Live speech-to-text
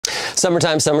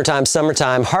Summertime, summertime,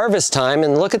 summertime, harvest time,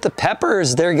 and look at the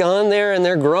peppers. They're gone there and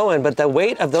they're growing, but the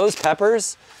weight of those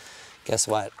peppers, guess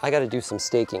what? I gotta do some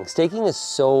staking. Staking is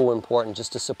so important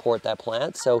just to support that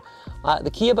plant. So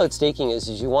the key about staking is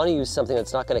you wanna use something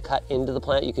that's not gonna cut into the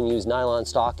plant. You can use nylon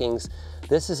stockings.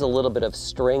 This is a little bit of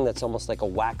string that's almost like a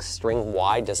wax string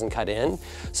wide, doesn't cut in.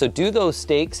 So do those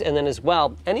stakes, and then as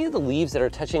well, any of the leaves that are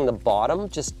touching the bottom,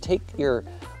 just take your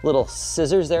little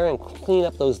scissors there and clean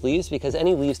up those leaves, because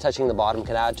any leaves touching the bottom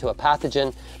could add to a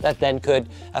pathogen that then could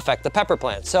affect the pepper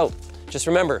plant. So just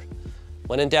remember,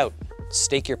 when in doubt,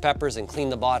 stake your peppers and clean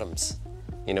the bottoms.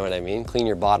 You know what I mean? Clean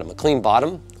your bottom. A clean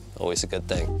bottom, always a good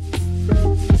thing.